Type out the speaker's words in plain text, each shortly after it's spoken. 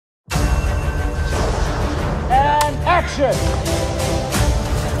Action!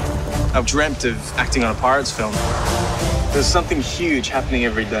 I've dreamt of acting on a pirates film. There's something huge happening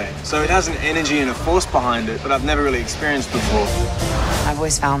every day. So it has an energy and a force behind it that I've never really experienced before. I've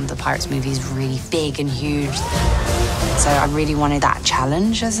always found the Pirates movies really big and huge. So I really wanted that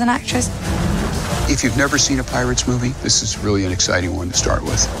challenge as an actress. If you've never seen a Pirates movie, this is really an exciting one to start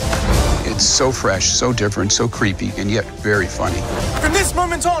with. It's so fresh, so different, so creepy, and yet very funny. From this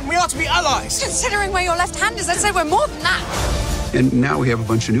moment on, we are to be allies. Considering where your left hand is, I'd say we're more than that. And now we have a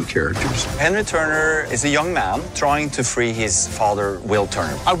bunch of new characters. Henry Turner is a young man trying to free his father, Will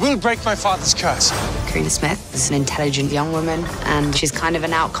Turner. I will break my father's curse. Karina Smith is an intelligent young woman, and she's kind of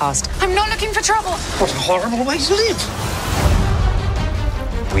an outcast. I'm not looking for trouble. What a horrible way to live.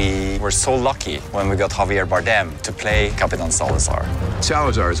 We were so lucky when we got Javier Bardem to play Capitan Salazar.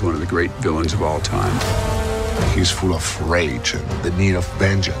 Salazar is one of the great villains of all time. He's full of rage and the need of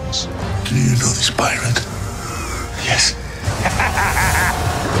vengeance. Do you know this pirate? Yes.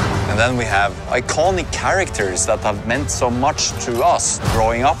 And then we have iconic characters that have meant so much to us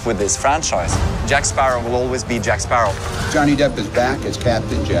growing up with this franchise. Jack Sparrow will always be Jack Sparrow. Johnny Depp is back as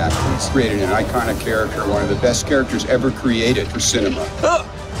Captain Jack. He's created an iconic character, one of the best characters ever created for cinema. Oh,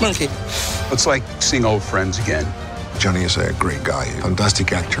 monkey. It's like seeing old friends again. Johnny is a great guy,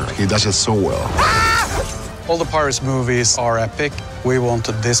 fantastic actor. He does it so well. All the Pirates movies are epic. We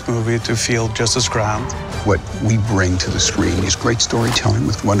wanted this movie to feel just as grand. What we bring to the screen is great storytelling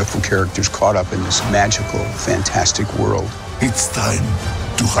with wonderful characters caught up in this magical, fantastic world. It's time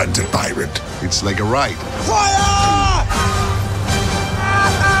to hunt a pirate. It's like a ride. Fire!